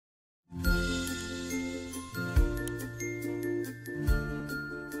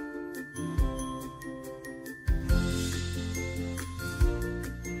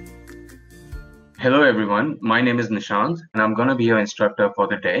Hello everyone, my name is Nishant and I'm going to be your instructor for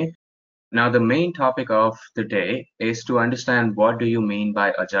the day. Now the main topic of the day is to understand what do you mean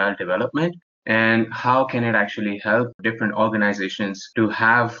by agile development and how can it actually help different organizations to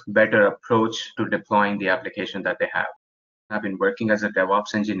have better approach to deploying the application that they have. I've been working as a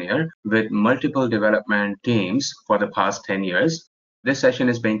DevOps engineer with multiple development teams for the past 10 years. This session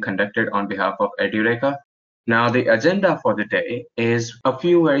is being conducted on behalf of Edureka. Now, the agenda for the day is a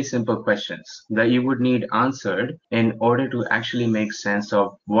few very simple questions that you would need answered in order to actually make sense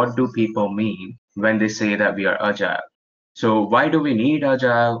of what do people mean when they say that we are agile. So why do we need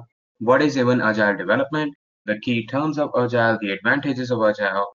agile? What is even agile development? The key terms of agile, the advantages of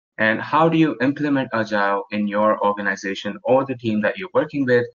agile, and how do you implement agile in your organization or the team that you're working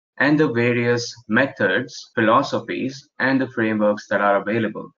with, and the various methods, philosophies, and the frameworks that are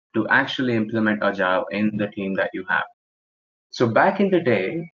available to actually implement agile in the team that you have. So back in the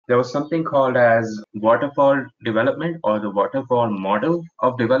day, there was something called as waterfall development or the waterfall model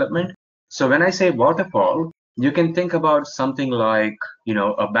of development. So when I say waterfall, you can think about something like,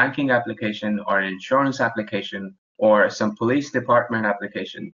 a banking application or an insurance application or some police department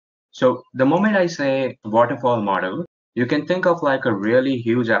application. So the moment I say waterfall model, you can think of like a really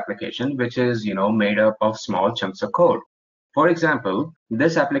huge application, which is, made up of small chunks of code. For example,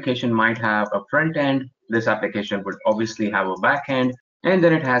 this application might have a front end, this application would obviously have a back end, and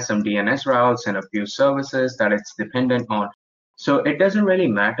then it has some DNS routes and a few services that it's dependent on. So it doesn't really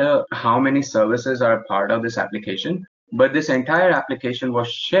matter how many services are a part of this application, but this entire application was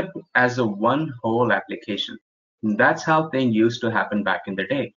shipped as a one whole application. That's how things used to happen back in the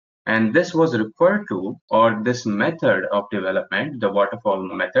day. And this was referred to, or this method of development, the waterfall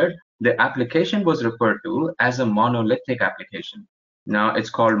method, the application was referred to as a monolithic application. Now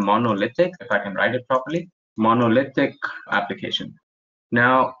it's called monolithic, if I can write it properly, monolithic application.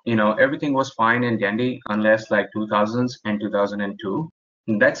 Now, everything was fine and dandy unless like 2000s and 2002.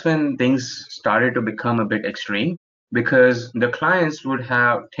 That's when things started to become a bit extreme because the clients would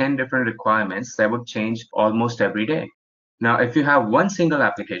have 10 different requirements that would change almost every day. Now, if you have one single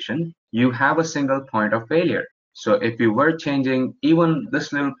application, you have a single point of failure. So if you were changing even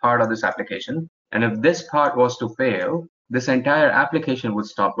this little part of this application, and if this part was to fail, this entire application would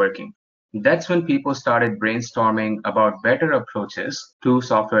stop working. That's when people started brainstorming about better approaches to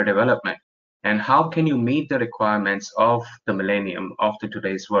software development. And how can you meet the requirements of the millennium, of the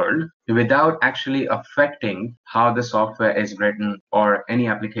today's world, without actually affecting how the software is written or any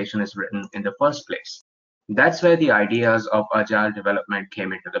application is written in the first place? That's where the ideas of agile development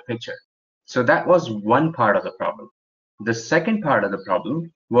came into the picture. So that was one part of the problem. The second part of the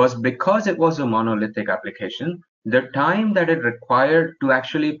problem was because it was a monolithic application, the time that it required to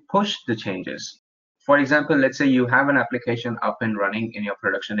actually push the changes. For example, let's say you have an application up and running in your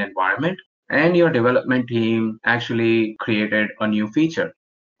production environment, and your development team actually created a new feature,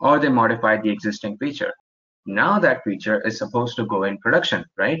 or they modified the existing feature. Now that feature is supposed to go in production,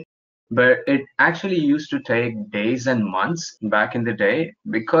 right? But it actually used to take days and months back in the day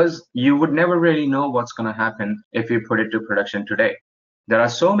because you would never really know what's going to happen if you put it to production today. There are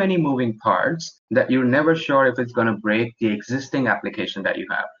so many moving parts that you're never sure if it's going to break the existing application that you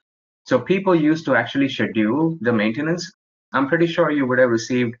have. So people used to actually schedule the maintenance. I'm pretty sure you would have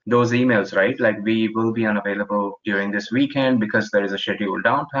received those emails, right? Like we will be unavailable during this weekend because there is a scheduled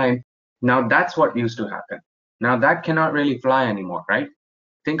downtime. Now that's what used to happen. Now that cannot really fly anymore, right?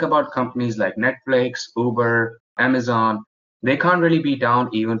 Think about companies like Netflix, Uber, Amazon. They can't really be down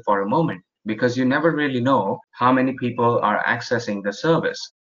even for a moment because you never really know how many people are accessing the service.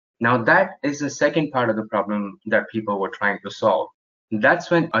 Now, that is the second part of the problem that people were trying to solve. That's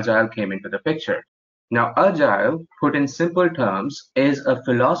when Agile came into the picture. Now, Agile, put in simple terms, is a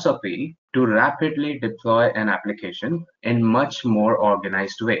philosophy to rapidly deploy an application in much more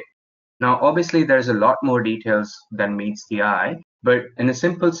organized way. Now, obviously, there's a lot more details than meets the eye, but in a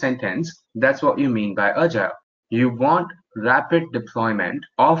simple sentence, that's what you mean by agile. You want rapid deployment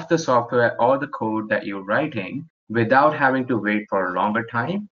of the software or the code that you're writing without having to wait for a longer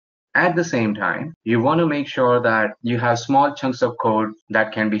time. At the same time, you want to make sure that you have small chunks of code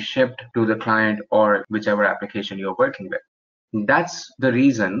that can be shipped to the client or whichever application you're working with. That's the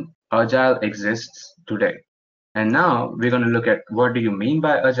reason Agile exists today. And now we're going to look at what do you mean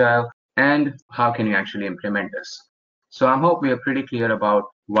by Agile and how can you actually implement this. So I hope we are pretty clear about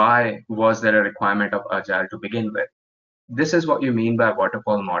why was there a requirement of Agile to begin with. This is what you mean by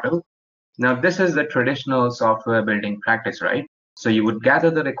waterfall model. Now this is the traditional software building practice, right? So you would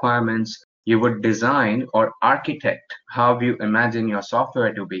gather the requirements, you would design or architect how you imagine your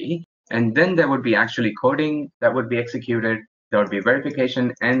software to be, and then there would be actually coding that would be executed. there would be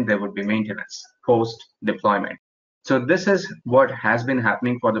verification, and there would be maintenance post deployment. So this is what has been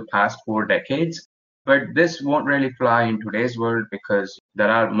happening for the past 4 decades, but this won't really fly in today's world because there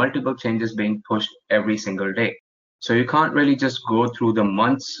are multiple changes being pushed every single day. So you can't really just go through the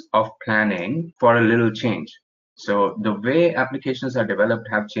months of planning for a little change. So the way applications are developed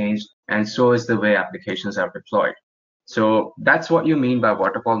have changed, and so is the way applications are deployed. So that's what you mean by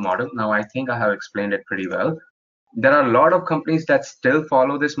waterfall model. Now, I think I have explained it pretty well. There are a lot of companies that still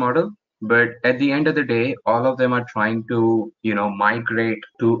follow this model, but at the end of the day, all of them are trying to, migrate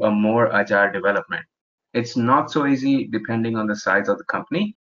to a more agile development. It's not so easy depending on the size of the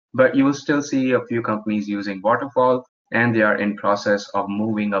company, but you will still see a few companies using waterfall, and they are in process of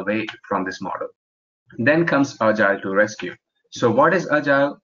moving away from this model. Then comes Agile to rescue. So what is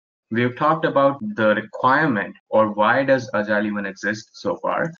Agile? We've talked about the requirement, or why does Agile even exist so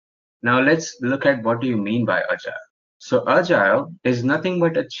far. Now let's look at what do you mean by Agile. So Agile is nothing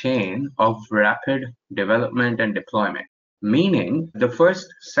but a chain of rapid development and deployment, meaning the first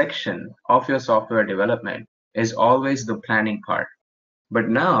section of your software development is always the planning part. But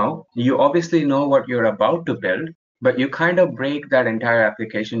now you obviously know what you're about to build, but you kind of break that entire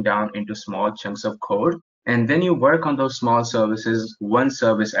application down into small chunks of code, and then you work on those small services one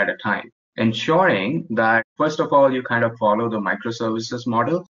service at a time, ensuring that, first of all, you kind of follow the microservices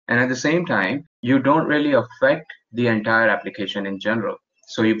model, and at the same time, you don't really affect the entire application in general.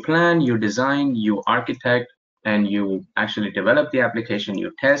 So you plan, you design, you architect, and you actually develop the application,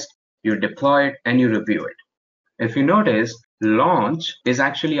 you test, you deploy it, and you review it. If you notice, launch is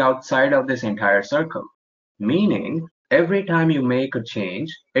actually outside of this entire circle, meaning every time you make a change,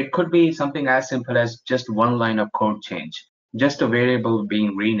 it could be something as simple as just one line of code change, just a variable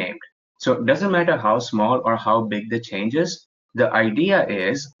being renamed. So it doesn't matter how small or how big the change is. The idea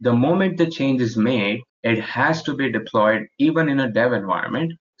is the moment the change is made, it has to be deployed even in a dev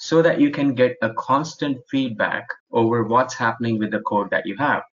environment so that you can get a constant feedback over what's happening with the code that you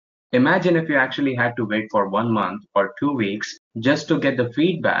have. Imagine if you actually had to wait for 1 month or 2 weeks just to get the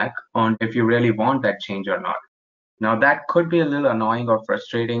feedback on if you really want that change or not. Now, that could be a little annoying or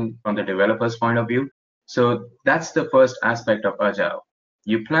frustrating from the developer's point of view. So that's the first aspect of Agile.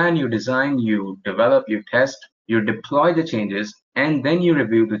 You plan, you design, you develop, you test, you deploy the changes, and then you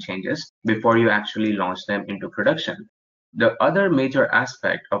review the changes before you actually launch them into production. The other major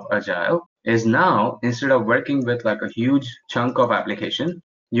aspect of Agile is now, instead of working with like a huge chunk of application,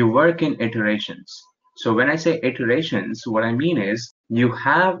 you work in iterations. So when I say iterations, what I mean is you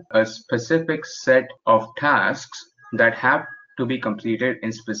have a specific set of tasks that have to be completed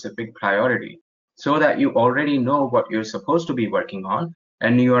in specific priority so that you already know what you're supposed to be working on,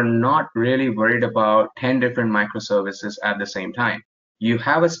 and you are not really worried about 10 different microservices at the same time. You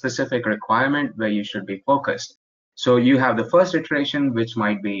have a specific requirement where you should be focused. So you have the first iteration, which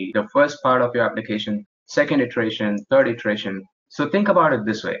might be the first part of your application, second iteration, third iteration. So think about it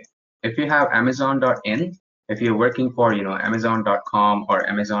this way. If you have Amazon.in, if you're working for Amazon.com or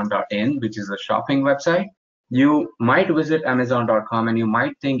Amazon.in, which is a shopping website, you might visit Amazon.com and you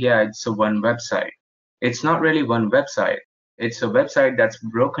might think, yeah, it's a one website. It's not really one website. It's a website that's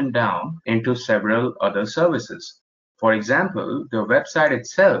broken down into several other services. For example, the website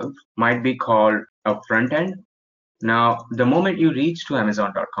itself might be called a front end. Now, the moment you reach to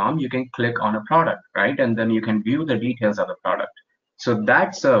Amazon.com, you can click on a product, right? And then you can view the details of the product. So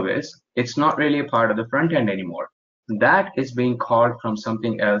that service, it's not really a part of the front end anymore. That is being called from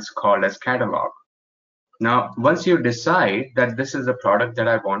something else called as catalog. Now, once you decide that this is a product that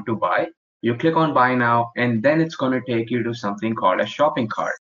I want to buy, you click on buy now, and then it's going to take you to something called a shopping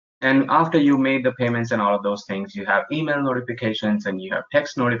cart. And after you made the payments and all of those things, you have email notifications and you have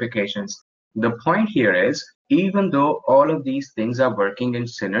text notifications. The point here is, even though all of these things are working in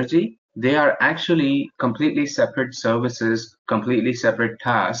synergy, they are actually completely separate services, completely separate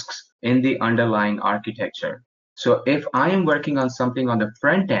tasks in the underlying architecture. So if I am working on something on the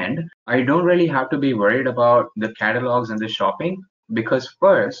front end, I don't really have to be worried about the catalogs and the shopping, because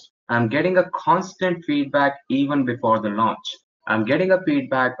first, I'm getting a constant feedback even before the launch. I'm getting a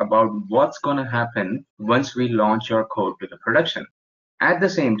feedback about what's going to happen once we launch your code to the production. At the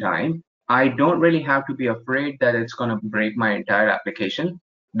same time, I don't really have to be afraid that it's going to break my entire application.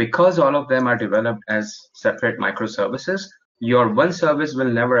 Because all of them are developed as separate microservices, your one service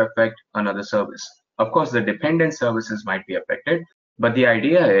will never affect another service. Of course, the dependent services might be affected, but the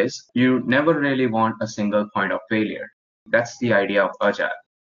idea is you never really want a single point of failure. That's the idea of Agile.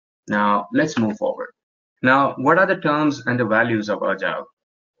 Now, let's move forward. Now, what are the terms and the values of Agile?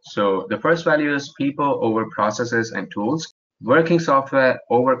 So the first value is people over processes and tools, working software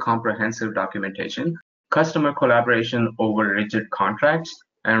over comprehensive documentation, customer collaboration over rigid contracts,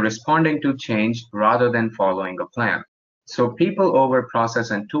 and responding to change rather than following a plan. So people over process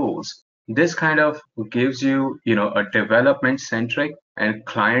and tools. This kind of gives you, a development-centric and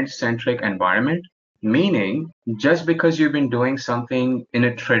client-centric environment, meaning just because you've been doing something in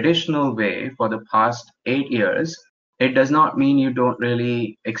a traditional way for the past 8 years, it does not mean you don't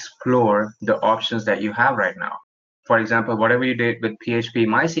really explore the options that you have right now. For example, whatever you did with PHP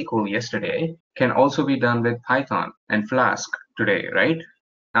MySQL yesterday can also be done with Python and Flask today, right?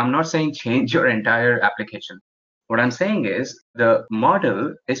 I'm not saying change your entire application. What I'm saying is the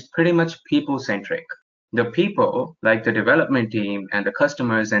model is pretty much people centric. The people, like the development team and the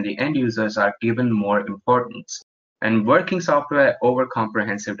customers and the end users, are given more importance, and working software over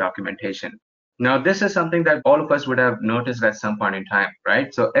comprehensive documentation. Now, this is something that all of us would have noticed at some point in time,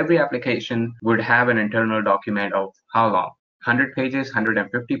 right? So every application would have an internal document of how long? 100 pages,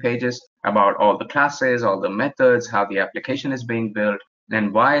 150 pages about all the classes, all the methods, how the application is being built,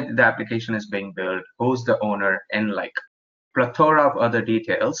 and why the application is being built, who's the owner, and like plethora of other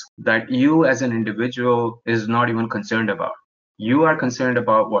details that you as an individual is not even concerned about. You are concerned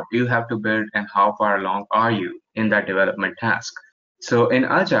about what you have to build and how far along are you in that development task. So in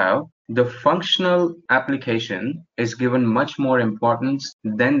Agile, the functional application is given much more importance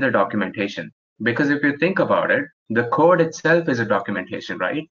than the documentation. Because if you think about it, the code itself is a documentation,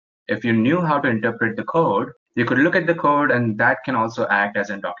 right? If you knew how to interpret the code, you could look at the code and that can also act as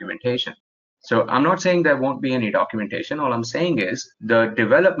a documentation. So I'm not saying there won't be any documentation. All I'm saying is the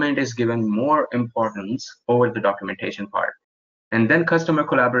development is given more importance over the documentation part. And then customer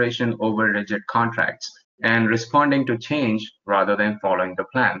collaboration over rigid contracts and responding to change rather than following the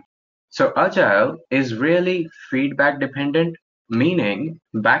plan. So Agile is really feedback dependent, meaning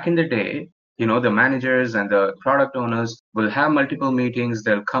back in the day, the managers and the product owners will have multiple meetings.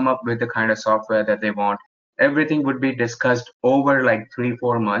 They'll come up with the kind of software that they want. Everything would be discussed over like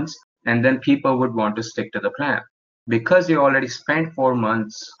 3-4 months, and then people would want to stick to the plan. Because you already spent 4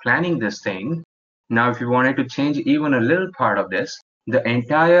 months planning this thing, now if you wanted to change even a little part of this, the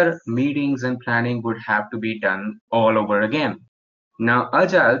entire meetings and planning would have to be done all over again. Now,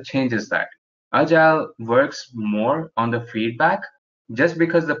 Agile changes that. Agile works more on the feedback. Just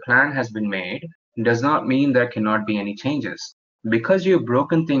because the plan has been made does not mean there cannot be any changes. Because you've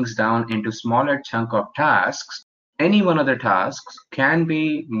broken things down into smaller chunk of tasks, any one of the tasks can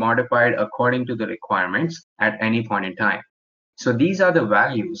be modified according to the requirements at any point in time. So these are the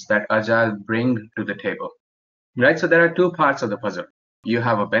values that Agile bring to the table, right? So there are two parts of the puzzle. You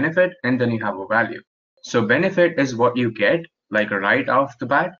have a benefit and then you have a value. So benefit is what you get like right off the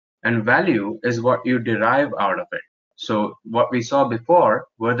bat, and value is what you derive out of it. So what we saw before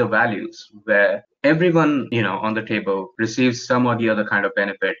were the values where everyone, on the table receives some or the other kind of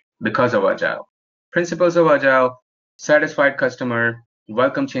benefit because of Agile. Principles of Agile: satisfied customer,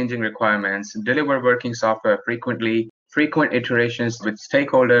 welcome changing requirements, deliver working software frequently, frequent iterations with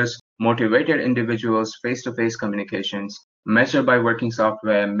stakeholders, motivated individuals, face-to-face communications, measure by working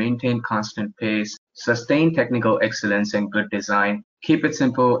software, maintain constant pace, sustain technical excellence and good design, keep it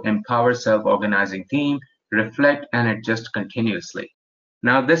simple, empower self-organizing team, reflect and adjust continuously.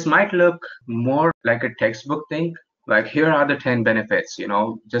 Now, this might look more like a textbook thing, like here are the 10 benefits,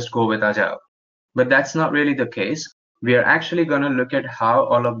 just go with Agile. But that's not really the case. We are actually going to look at how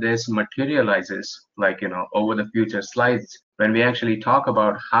all of this materializes, over the future slides, when we actually talk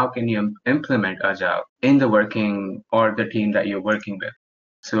about how can you implement Agile in the working or the team that you're working with.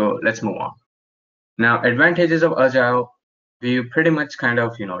 So let's move on. Now, advantages of Agile. We pretty much kind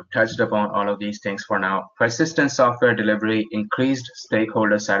of, touched upon all of these things for now. Persistent software delivery, increased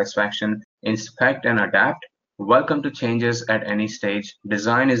stakeholder satisfaction, inspect and adapt, welcome to changes at any stage,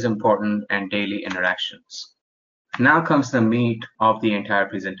 design is important, and daily interactions. Now comes the meat of the entire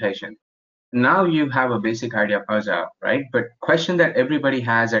presentation. Now you have a basic idea of Agile, right? But question that everybody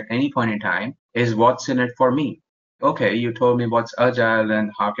has at any point in time is what's in it for me? Okay, you told me what's Agile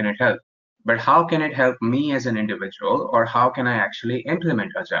and how can it help? But how can it help me as an individual, or how can I actually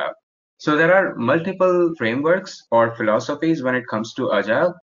implement Agile? So there are multiple frameworks or philosophies when it comes to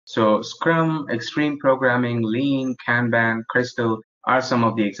Agile. So Scrum, Extreme Programming, Lean, Kanban, Crystal are some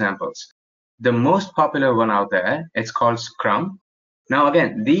of the examples. The most popular one out there, it's called Scrum. Now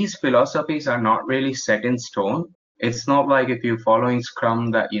again, these philosophies are not really set in stone. It's not like if you're following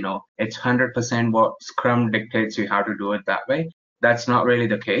Scrum that, it's 100% what Scrum dictates you how to do it that way. That's not really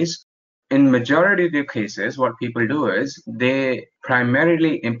the case. In majority of the cases, what people do is they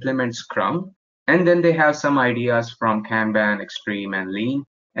primarily implement Scrum, and then they have some ideas from Kanban, Extreme, and Lean,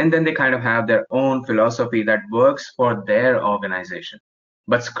 and then they kind of have their own philosophy that works for their organization.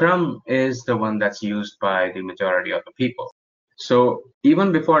 but Scrum is the one that's used by the majority of the people. So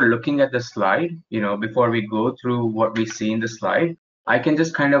even before looking at the slide, before we go through what we see in the slide, I can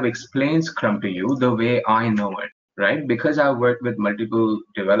just kind of explain Scrum to you the way I know it, right? Because I've worked with multiple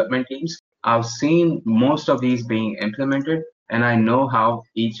development teams, I've seen most of these being implemented, and I know how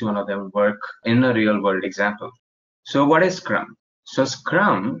each one of them work in a real world example. So what is Scrum? So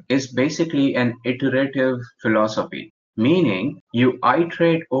Scrum is basically an iterative philosophy, meaning you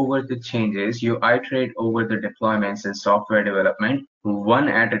iterate over the changes, you iterate over the deployments in software development one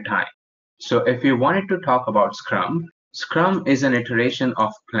at a time. So if you wanted to talk about Scrum, Scrum is an iteration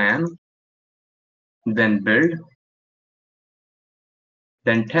of plan, then build,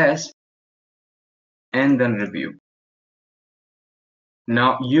 then test, and then review.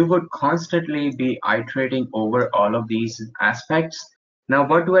 Now, you would constantly be iterating over all of these aspects. Now,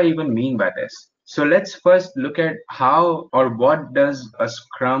 what do I even mean by this? So let's first look at how or what does a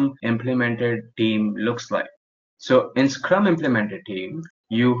Scrum implemented team looks like. So in Scrum implemented team,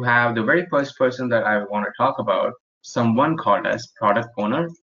 you have the very first person that I want to talk about, someone called as product owner.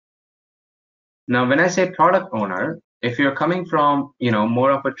 Now, when I say product owner, if you're coming from,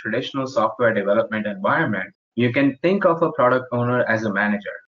 more of a traditional software development environment, you can think of a product owner as a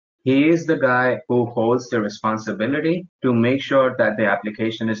manager. He is the guy who holds the responsibility to make sure that the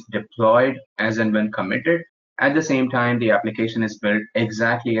application is deployed as and when committed. At the same time, the application is built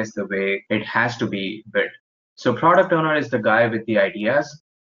exactly as the way it has to be built. So product owner is the guy with the ideas.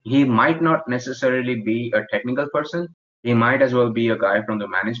 He might not necessarily be a technical person. He might as well be a guy from the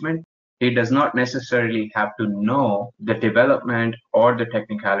management. He does not necessarily have to know the development or the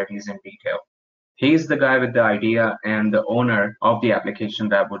technicalities in detail. He's the guy with the idea and the owner of the application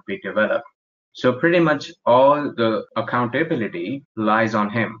that would be developed. So pretty much all the accountability lies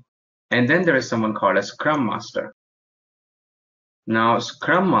on him. And then there is someone called a Scrum Master. Now,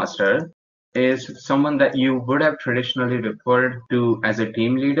 Scrum Master is someone that you would have traditionally referred to as a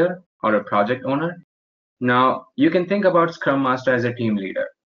team leader or a project owner. Now, you can think about Scrum Master as a team leader.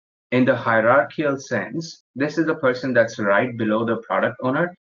 In the hierarchical sense, this is the person that's right below the product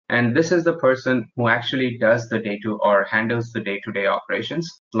owner, and this is the person who actually does the or handles the day-to-day operations,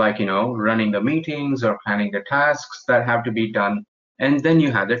 like running the meetings or planning the tasks that have to be done. And then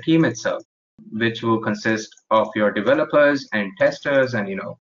you have the team itself, which will consist of your developers and testers, and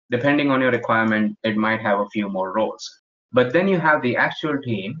depending on your requirement, it might have a few more roles. But then you have the actual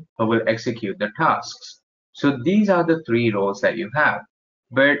team who will execute the tasks. So these are the three roles that you have.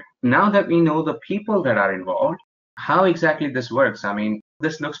 But now that we know the people that are involved, how exactly this works, I mean,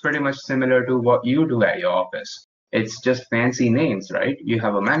 this looks pretty much similar to what you do at your office. It's just fancy names, right? You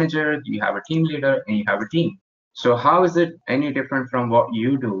have a manager, you have a team leader, and you have a team. So how is it any different from what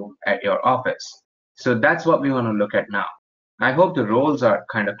you do at your office? So that's what we want to look at now. I hope the roles are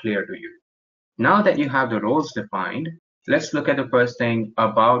kind of clear to you. Now that you have the roles defined, let's look at the first thing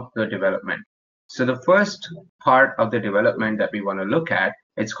about the development. So the first part of the development that we want to look at,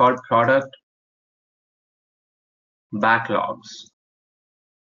 it's called product backlogs.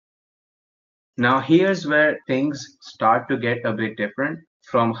 Now here's where things start to get a bit different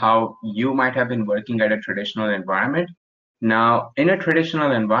from how you might have been working at a traditional environment. Now, in a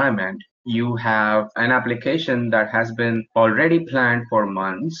traditional environment, you have an application that has been already planned for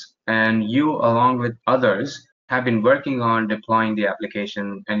months, and you, along with others, have been working on deploying the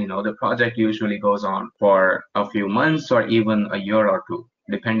application, and the project usually goes on for a few months or even a year or two,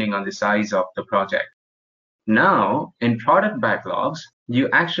 depending on the size of the project. Now, in product backlogs, you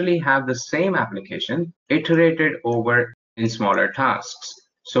actually have the same application iterated over in smaller tasks.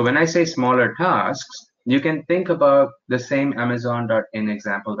 So when I say smaller tasks, you can think about the same Amazon.in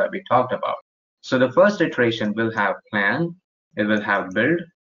example that we talked about. So the first iteration will have plan, it will have build,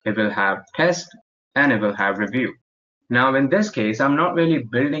 it will have test, and it will have review. Now, in this case, I'm not really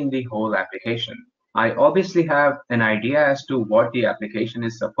building the whole application. I obviously have an idea as to what the application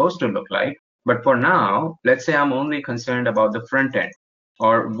is supposed to look like. But for now, let's say I'm only concerned about the front end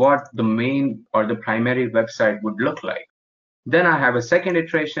or what the main or the primary website would look like. Then I have a second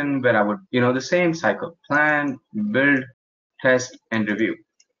iteration where I would, the same cycle, plan, build, test, and review.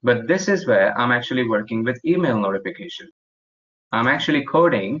 But this is where I'm actually working with email notification. I'm actually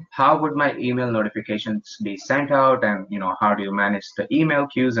coding how would my email notifications be sent out, and how do you manage the email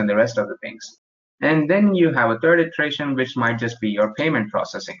queues and the rest of the things. And then you have a third iteration, which might just be your payment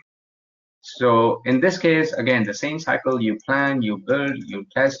processing. So in this case, again, the same cycle, you plan, you build, you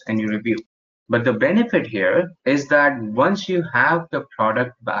test, and you review. But the benefit here is that once you have the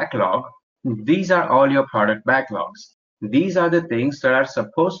product backlog, these are all your product backlogs. These are the things that are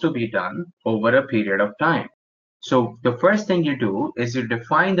supposed to be done over a period of time. So the first thing you do is you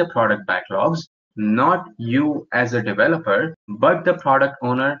define the product backlogs, not you as a developer, but the product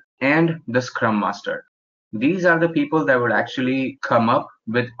owner and the Scrum Master. These are the people that would actually come up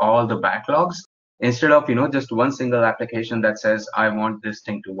with all the backlogs instead of, just one single application that says, I want this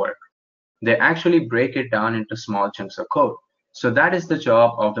thing to work. They actually break it down into small chunks of code. So that is the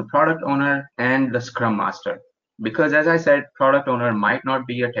job of the product owner and the Scrum Master. Because as I said, product owner might not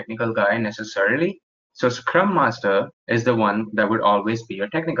be a technical guy necessarily. So Scrum Master is the one that would always be a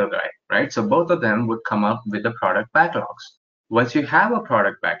technical guy, right? So both of them would come up with the product backlogs. Once you have a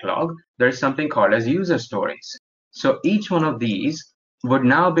product backlog, there's something called as user stories. So each one of these would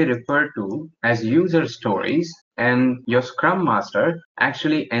now be referred to as user stories, and your Scrum Master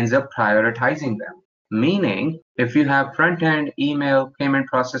actually ends up prioritizing them. Meaning, if you have front end, email, payment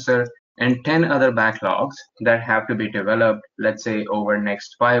processor, and 10 other backlogs that have to be developed, let's say over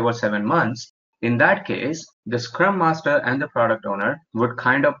next 5 or 7 months, in that case, the Scrum Master and the product owner would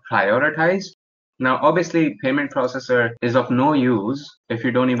kind of prioritize. Now, obviously, payment processor is of no use if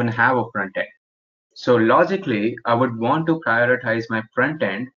you don't even have a front end. So logically, I would want to prioritize my front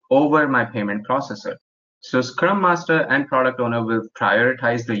end over my payment processor. So Scrum Master and Product Owner will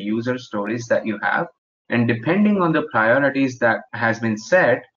prioritize the user stories that you have. And depending on the priorities that has been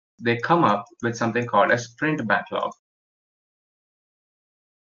set, they come up with something called a sprint backlog.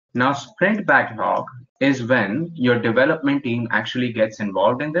 Now, sprint backlog is when your development team actually gets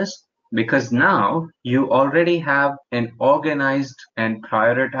involved in this, because now you already have an organized and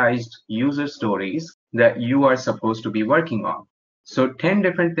prioritized user stories that you are supposed to be working on. So 10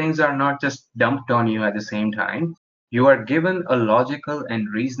 different things are not just dumped on you at the same time. You are given a logical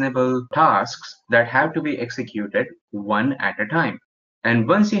and reasonable tasks that have to be executed one at a time. And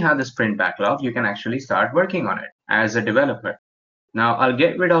once you have the sprint backlog, you can actually start working on it as a developer. Now I'll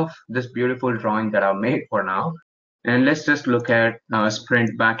get rid of this beautiful drawing that I've made for now, and let's just look at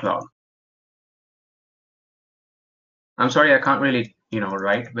sprint backlog. I'm sorry, I can't really,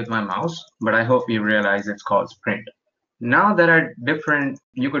 write with my mouse, but I hope you realize it's called sprint. Now there are different,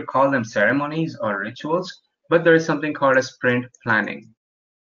 you could call them ceremonies or rituals, but there is something called a sprint planning.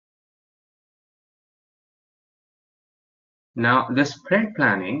 Now, the sprint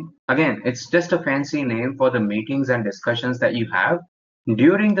planning, again, it's just a fancy name for the meetings and discussions that you have.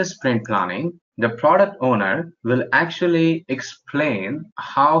 During the sprint planning, the product owner will actually explain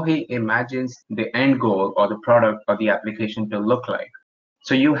how he imagines the end goal or the product or the application to look like.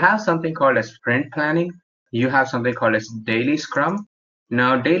 So you have something called as sprint planning. You have something called as daily scrum.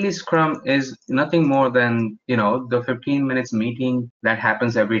 Now, daily scrum is nothing more than, the 15 minutes meeting that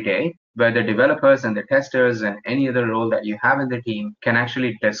happens every day where the developers and the testers and any other role that you have in the team can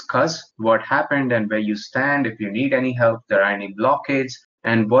actually discuss what happened and where you stand, if you need any help, there are any blockades,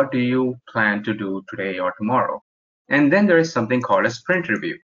 and what do you plan to do today or tomorrow. And then there is something called a sprint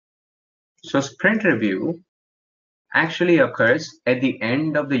review. So sprint review actually occurs at the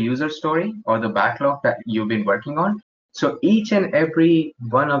end of the user story or the backlog that you've been working on. So each and every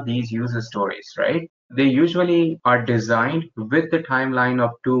one of these user stories, right? They usually are designed with the timeline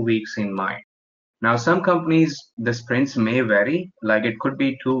of 2 weeks in mind. Now, some companies, the sprints may vary, like it could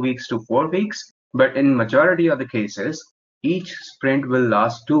be 2 weeks to 4 weeks, but in majority of the cases, each sprint will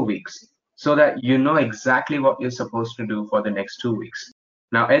last 2 weeks so that you know exactly what you're supposed to do for the next 2 weeks.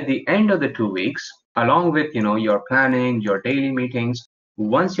 Now, at the end of the 2 weeks, along with your planning, your daily meetings,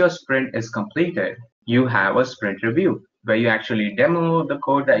 once your sprint is completed, you have a sprint review where you actually demo the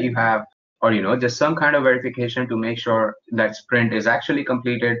code that you have, or just some kind of verification to make sure that sprint is actually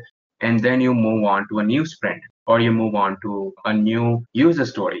completed, and then you move on to a new sprint or you move on to a new user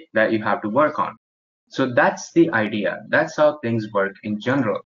story that you have to work on. So that's the idea. That's how things work in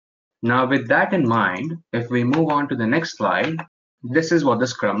general. Now, with that in mind, if we move on to the next slide, this is what the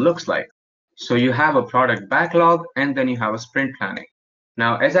Scrum looks like. So you have a product backlog and then you have a sprint planning.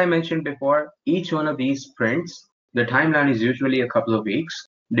 Now, as I mentioned before, each one of these sprints, the timeline is usually a couple of weeks.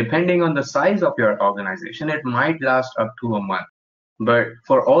 Depending on the size of your organization, it might last up to a month. But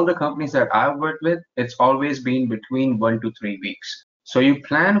for all the companies that I've worked with, it's always been between 1 to 3 weeks. So you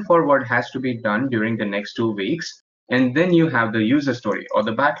plan for what has to be done during the next 2 weeks, and then you have the user story or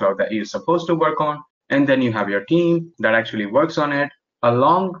the backlog that you're supposed to work on, and then you have your team that actually works on it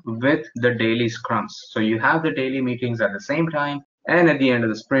along with the daily scrums. So you have the daily meetings at the same time, and at the end of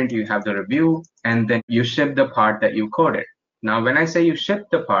the sprint, you have the review, and then you ship the part that you coded. Now, when I say you ship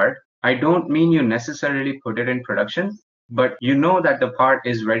the part, I don't mean you necessarily put it in production, but you know that the part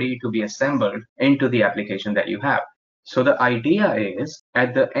is ready to be assembled into the application that you have. So the idea is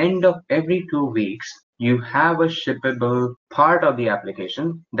at the end of every 2 weeks, you have a shippable part of the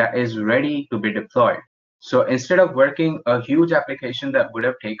application that is ready to be deployed. So instead of working a huge application that would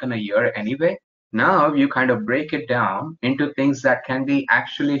have taken a year anyway, now you kind of break it down into things that can be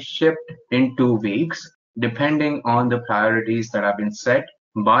actually shipped in 2 weeks, depending on the priorities that have been set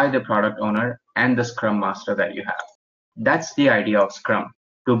by the product owner and the Scrum Master that you have. That's the idea of Scrum,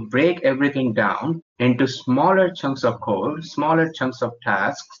 to break everything down into smaller chunks of code, smaller chunks of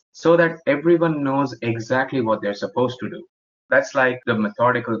tasks, so that everyone knows exactly what they're supposed to do. That's like the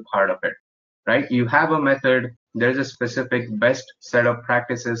methodical part of it, right? You have a method, there's a specific best set of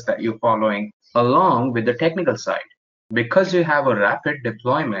practices that you're following along with the technical side. Because you have a rapid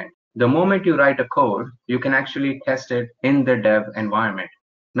deployment, the moment you write a code, you can actually test it in the dev environment.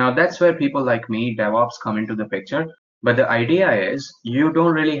 Now that's where people like me, DevOps, come into the picture. But the idea is you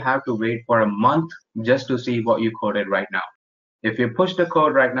don't really have to wait for a month just to see what you coded right now. If you push the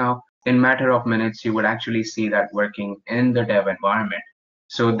code right now, in matter of minutes, you would actually see that working in the dev environment.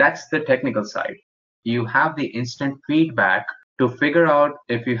 So that's the technical side. You have the instant feedback to figure out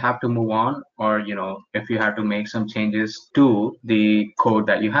if you have to move on, or if you have to make some changes to the code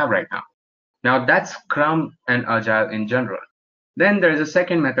that you have right now. Now that's Scrum and Agile in general. Then there is a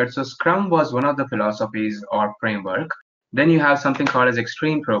second method. So Scrum was one of the philosophies or framework. Then you have something called as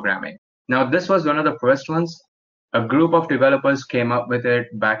extreme programming. Now this was one of the first ones. A group of developers came up with it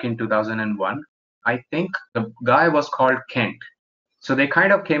back in 2001. I think the guy was called Kent. So they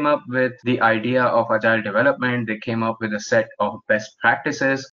kind of came up with the idea of agile development. They came up with a set of best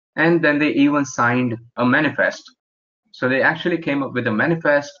practices, and then they even signed a manifest. So they actually came up with a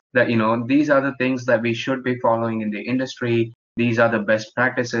manifest that, these are the things that we should be following in the industry. These are the best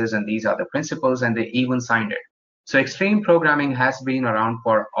practices and these are the principles, and they even signed it. So extreme programming has been around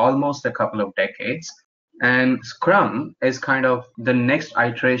for almost a couple of decades, and Scrum is kind of the next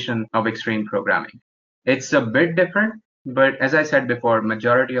iteration of extreme programming. It's a bit different, but as I said before,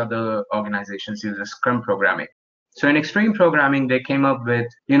 majority of the organizations use Scrum programming. So in extreme programming, they came up with,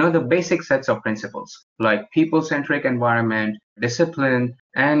 the basic sets of principles like people-centric environment, discipline,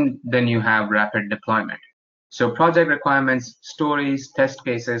 and then you have rapid deployment. So project requirements, stories, test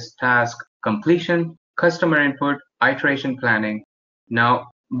cases, task, completion, customer input, iteration planning. Now,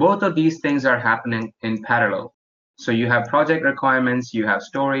 both of these things are happening in parallel. So you have project requirements, you have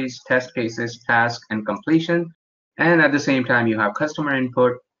stories, test cases, task, and completion. And at the same time, you have customer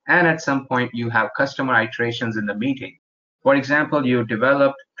input, and at some point you have customer iterations in the meeting. For example, you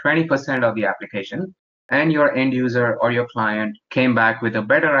developed 20% of the application, and your end user or your client came back with a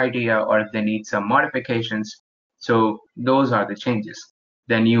better idea, or if they need some modifications. So those are the changes.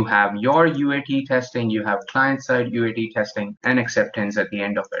 Then you have your UAT testing, you have client-side UAT testing, and acceptance at the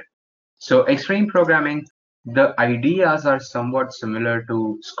end of it. So extreme programming, the ideas are somewhat similar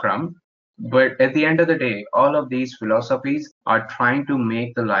to Scrum, but at the end of the day, all of these philosophies are trying to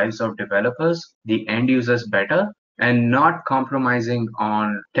make the lives of developers, the end users, better, and not compromising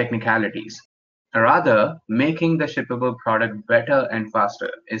on technicalities. Rather, making the shippable product better and faster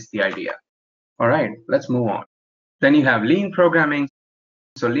is the idea. All right, let's move on. Then you have lean programming.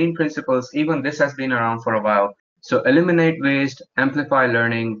 So lean principles, even this has been around for a while. So eliminate waste, amplify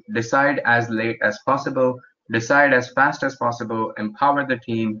learning, decide as late as possible, decide as fast as possible, empower the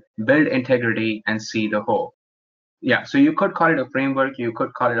team, build integrity, and see the whole. Yeah, so you could call it a framework, you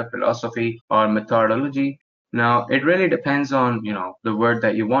could call it a philosophy or methodology. Now, it really depends on, the word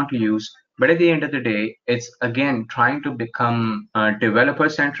that you want to use. But at the end of the day, it's again trying to become developer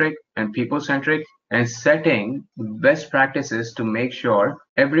centric and people centric, and setting best practices to make sure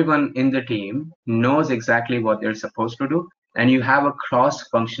everyone in the team knows exactly what they're supposed to do. And you have a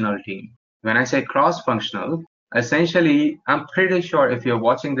cross-functional team. When I say cross-functional, essentially, I'm pretty sure if you're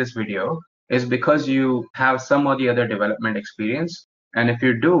watching this video, is because you have some or the other development experience. And if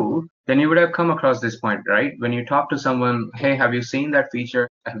you do, then you would have come across this point, right? When you talk to someone, hey, have you seen that feature?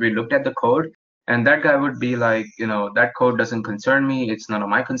 Have you looked at the code? And that guy would be like, that code doesn't concern me. It's none of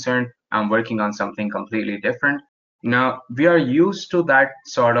my concern. I'm working on something completely different. Now, we are used to that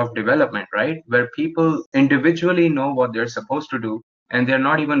sort of development, right? Where people individually know what they're supposed to do, and they're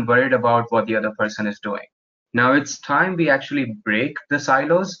not even worried about what the other person is doing. Now, it's time we actually break the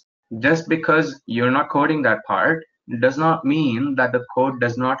silos. Just because you're not coding that part does not mean that the code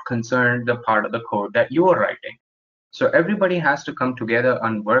does not concern the part of the code that you are writing. So everybody has to come together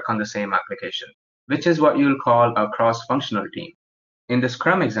and work on the same application, which is what you'll call a cross-functional team. In the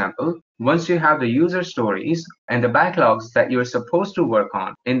Scrum example, once you have the user stories and the backlogs that you're supposed to work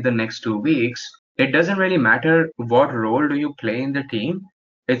on in the next 2 weeks, it doesn't really matter what role do you play in the team.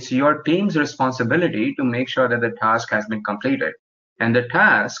 It's your team's responsibility to make sure that the task has been completed. And the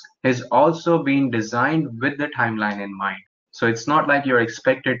task has also been designed with the timeline in mind. So it's not like you're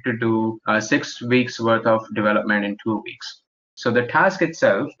expected to do 6 weeks worth of development in 2 weeks. So the task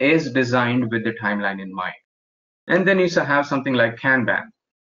itself is designed with the timeline in mind. And then you have something like Kanban.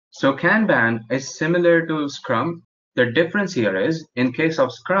 So Kanban is similar to Scrum. The difference here is, in case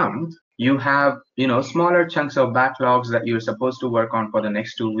of Scrum, you have smaller chunks of backlogs that you're supposed to work on for the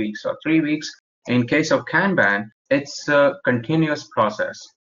next 2 weeks or 3 weeks. In case of Kanban, it's a continuous process.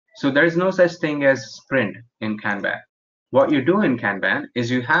 So there is no such thing as sprint in Kanban. What you do in Kanban is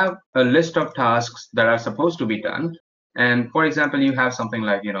you have a list of tasks that are supposed to be done. And for example, you have something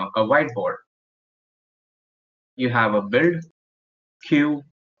like a whiteboard. You have a build queue,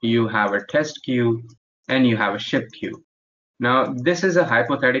 you have a test queue, and you have a ship queue. Now, this is a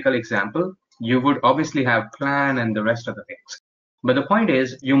hypothetical example. You would obviously have plan and the rest of the things. But the point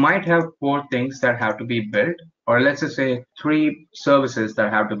is, you might have 4 things that have to be built, or let's just say 3 services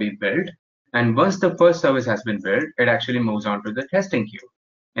that have to be built. And once the first service has been built, it actually moves on to the testing queue.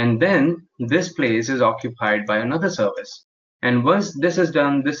 And then this place is occupied by another service. And once this is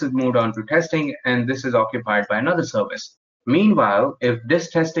done, this is moved on to testing, and this is occupied by another service. Meanwhile, if this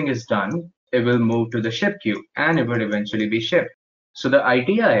testing is done, it will move to the ship queue and it will eventually be shipped. So the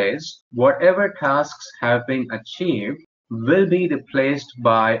idea is whatever tasks have been achieved will be replaced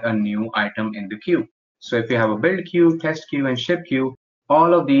by a new item in the queue. So if you have a build queue, test queue, and ship queue,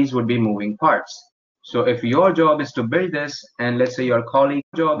 all of these would be moving parts. So if your job is to build this, and let's say your colleague's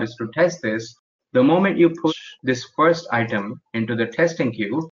job is to test this, the moment you push this first item into the testing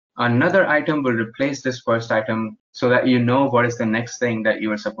queue, another item will replace this first item so that you know what is the next thing that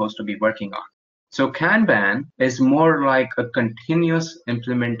you are supposed to be working on. So Kanban is more like a continuous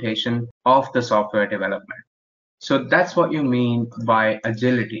implementation of the software development. So that's what you mean by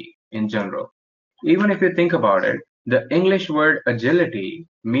agility in general. Even if you think about it, the English word agility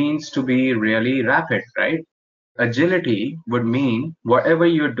means to be really rapid, right? Agility would mean whatever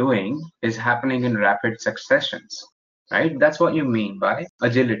you're doing is happening in rapid successions, right? That's what you mean by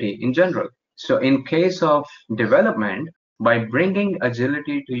agility in general. So in case of development, by bringing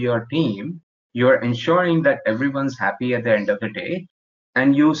agility to your team, you're ensuring that everyone's happy at the end of the day,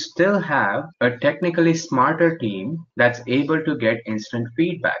 and you still have a technically smarter team that's able to get instant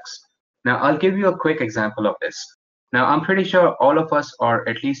feedbacks. Now, I'll give you a quick example of this. Now, I'm pretty sure all of us, or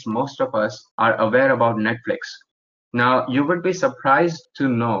at least most of us, are aware about Netflix. Now, you would be surprised to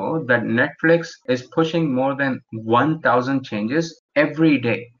know that Netflix is pushing more than 1,000 changes every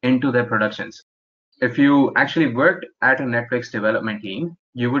day into their productions. If you actually worked at a Netflix development team,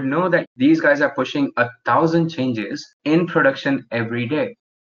 you would know that these guys are pushing 1,000 changes in production every day.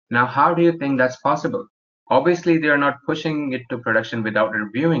 Now, how do you think that's possible? Obviously, they are not pushing it to production without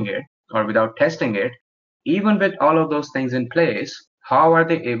reviewing it or without testing it. Even with all of those things in place, how are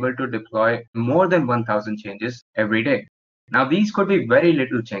they able to deploy more than 1,000 changes every day? Now, these could be very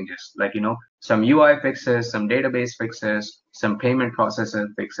little changes, like, some UI fixes, some database fixes, some payment processor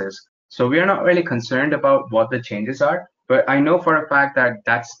fixes. So we are not really concerned about what the changes are, but I know for a fact that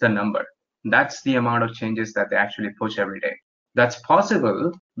that's the number. That's the amount of changes that they actually push every day. That's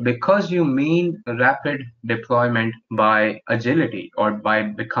possible because you mean rapid deployment by agility or by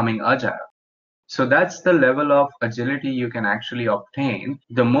becoming agile. So that's the level of agility you can actually obtain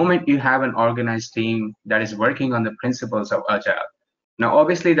the moment you have an organized team that is working on the principles of agile. Now,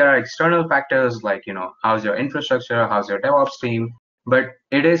 obviously, there are external factors like, how's your infrastructure, how's your DevOps team, but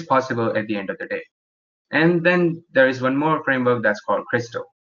it is possible at the end of the day. And then there is one more framework that's called Crystal.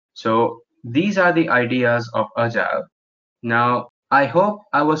 So these are the ideas of agile. Now, I hope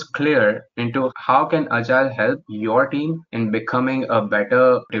I was clear into how can agile help your team in becoming a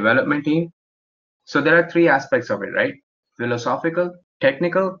better development team. So there are 3 aspects of it, right? Philosophical,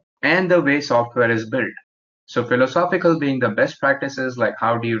 technical, and the way software is built. So philosophical being the best practices, like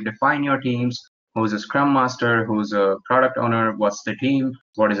how do you define your teams, who's a scrum master, who's a product owner, what's the team,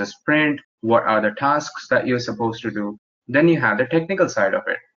 what is a sprint, what are the tasks that you're supposed to do. Then you have the technical side of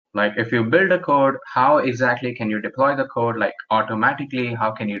it. Like if you build a code, how exactly can you deploy the code, like automatically?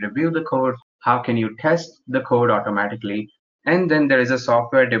 How can you review the code? How can you test the code automatically? And then there is a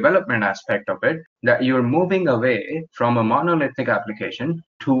software development aspect of it, that you're moving away from a monolithic application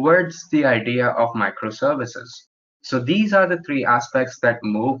towards the idea of microservices. So these are the 3 aspects that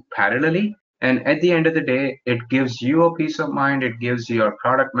move parallelly. And at the end of the day, it gives you a peace of mind, it gives your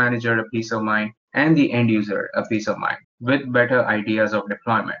product manager a peace of mind, and the end user a peace of mind with better ideas of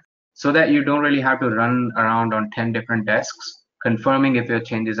deployment, so that you don't really have to run around on 10 different desks confirming if your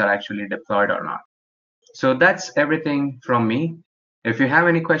changes are actually deployed or not. So that's everything from me. If you have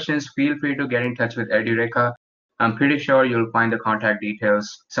any questions, feel free to get in touch with Edureka. I'm pretty sure you'll find the contact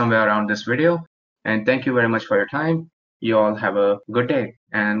details somewhere around this video. And thank you very much for your time. You all have a good day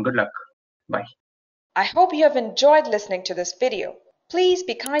and good luck. Bye. I hope you have enjoyed listening to this video. Please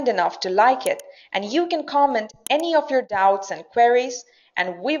be kind enough to like it, and you can comment any of your doubts and queries,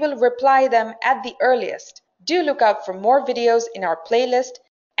 and we will reply them at the earliest. Do look out for more videos in our playlist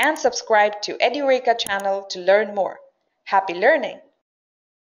and subscribe to Edureka channel to learn more. Happy learning!